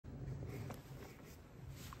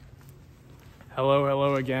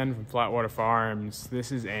Hello again from Flatwater Farms.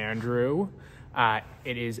 This is Andrew.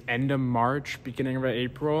 It is end of March, beginning of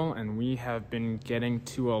April, and we have been getting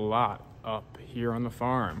to a lot up here on the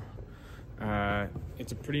farm.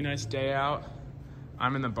 It's a pretty nice day out.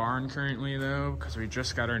 I'm in the barn currently though, because we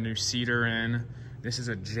just got our new seeder in. This is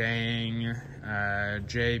a Jang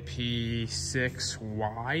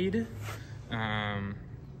JP-6W.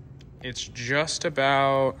 It's just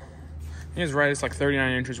about, I think it's like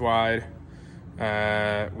 39 inches wide.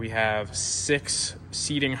 We have 6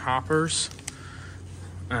 seeding hoppers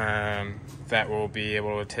that will be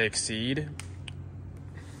able to take seed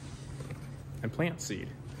and plant seed.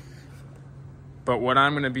 But what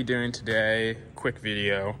I'm going to be doing today, quick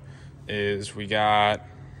video, is we got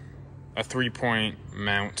a 3-point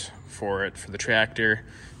mount for it for the tractor,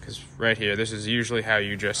 because right here, this is usually how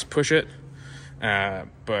you just push it,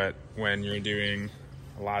 but when you're doing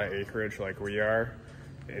a lot of acreage like we are,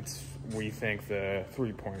 we think the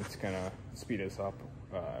 3-point's gonna speed us up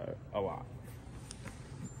a lot.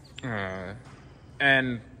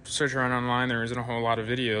 And search around online, there isn't a whole lot of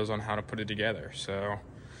videos on how to put it together, so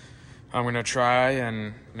I'm gonna try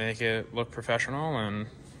and make it look professional and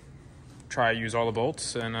try to use all the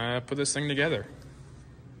bolts and put this thing together.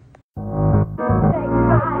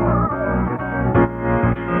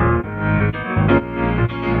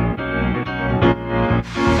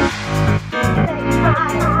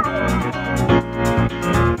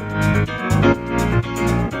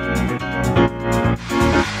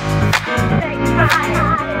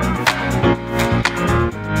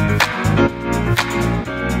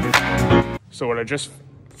 So what I just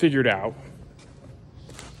figured out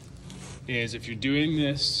is if you're doing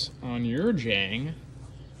this on your Jang,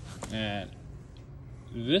 that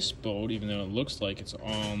this bolt, even though it looks like it's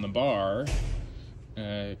on the bar,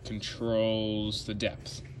 controls the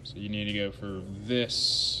depth. So you need to go for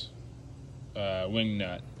this wing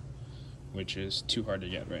nut, which is too hard to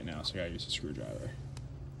get right now, so I gotta use a screwdriver.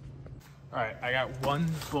 All right, I got one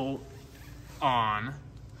bolt on.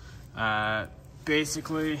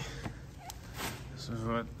 Basically, this is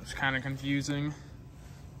what's kind of confusing.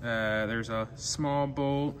 There's a small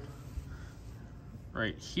bolt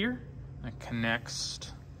right here that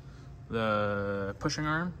connects the pushing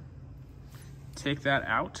arm. Take that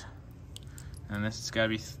out, and this has got to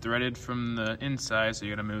be threaded from the inside, so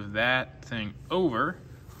you got to move that thing over.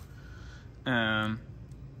 And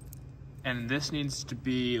this needs to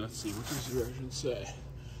be, let's see, what does the directions say?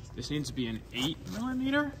 This needs to be an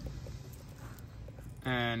 8mm,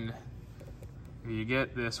 and you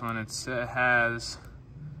get this one, it has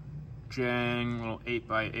Jang little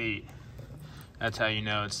 8x8. That's how you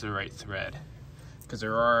know it's the right thread. Because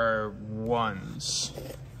there are ones,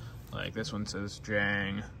 like this one says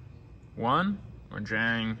Jang 1 or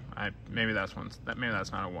Jang. Maybe that's one. Maybe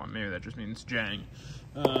that's not a 1. Maybe that just means Jang.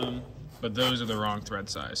 But those are the wrong thread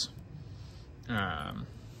size. So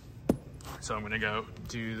I'm gonna go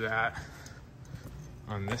do that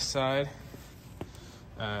on this side.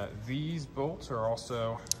 These bolts are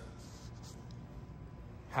also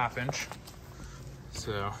 1/2 inch,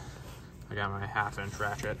 so I got my 1/2 inch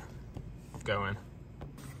ratchet going.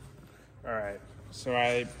 All right, so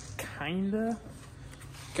I kinda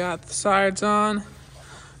got the sides on.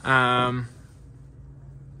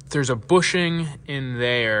 There's a bushing in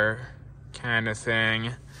there kind of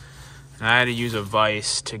thing, and I had to use a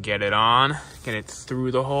vise to get it on, get it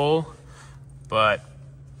through the hole, but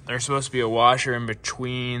there's supposed to be a washer in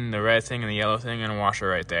between the red thing and the yellow thing, and a washer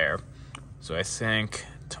right there. So I think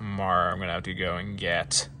tomorrow I'm gonna have to go and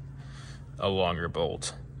get a longer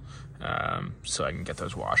bolt, so I can get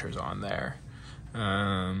those washers on there.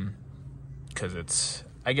 Cause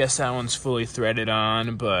I guess that one's fully threaded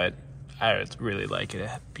on, but I would really like it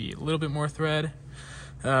to be a little bit more thread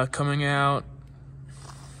coming out.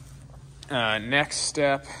 Next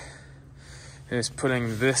step is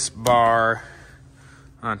putting this bar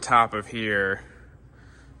on top of here,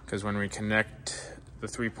 because when we connect the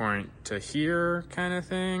 3-point to here kind of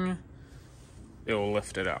thing, it will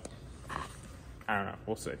lift it up. I don't know,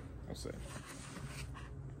 we'll see.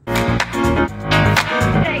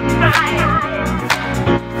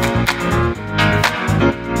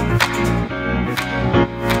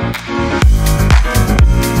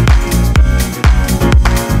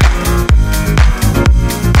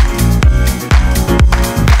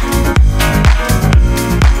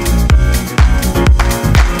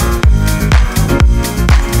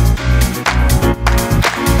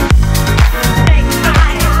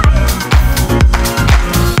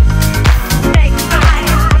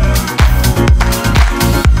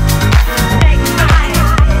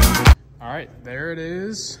 There it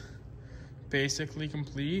is, basically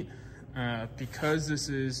complete. Because this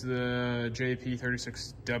is the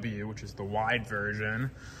JP-6W, which is the wide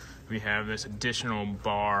version, we have this additional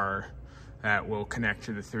bar that will connect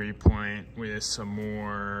to the 3-point with some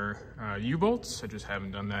more U-bolts. I just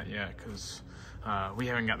haven't done that yet because we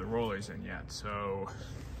haven't got the rollers in yet. So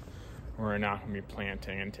we're not going to be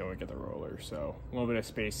planting until we get the rollers. So a little bit of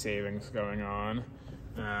space savings going on.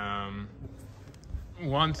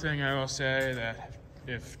 One thing I will say, that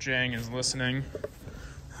if Jang is listening,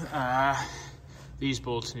 these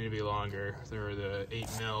bolts need to be longer. They're the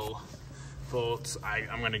 8mm bolts.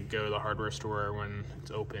 I'm going to go to the hardware store when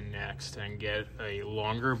it's open next and get a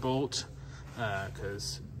longer bolt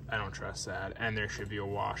because I don't trust that. And there should be a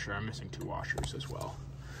washer. I'm missing 2 washers as well.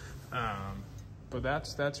 But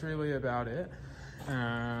that's really about it.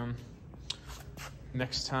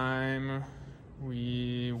 Next time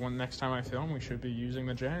I film, we should be using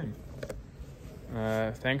the Jang.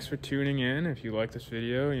 Thanks for tuning in. If you like this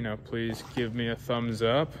video, please give me a thumbs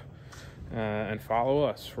up and follow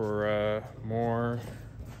us for more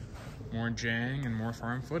Jang and more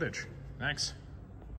farm footage. Thanks.